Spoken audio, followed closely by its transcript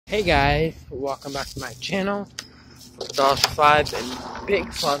Hey guys, welcome back to my channel. $5 and big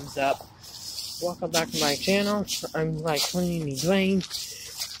thumbs up. Welcome back to my channel. I'm like cleaning the drain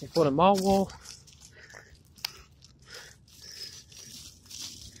before the mobile.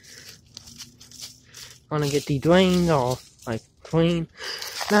 Want to get the drains all like clean,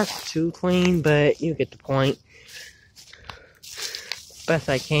 not too clean, but you get the point. Best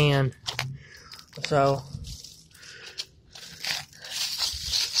I can. So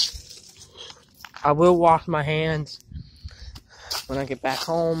I will wash my hands when I get back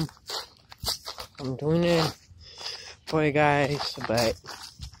home. I'm doing it for you guys, but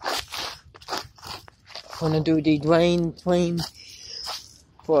I'm gonna do the drain clean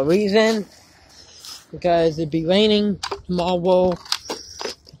for a reason, because it'd be raining tomorrow,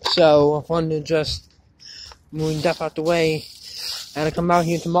 so I wanted to just move stuff out the way. I had to come out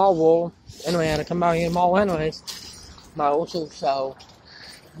here tomorrow. Anyway, I had to come out here tomorrow anyways. So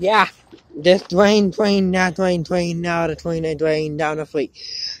yeah, this drain, now the drain down the street.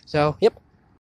 So, yep.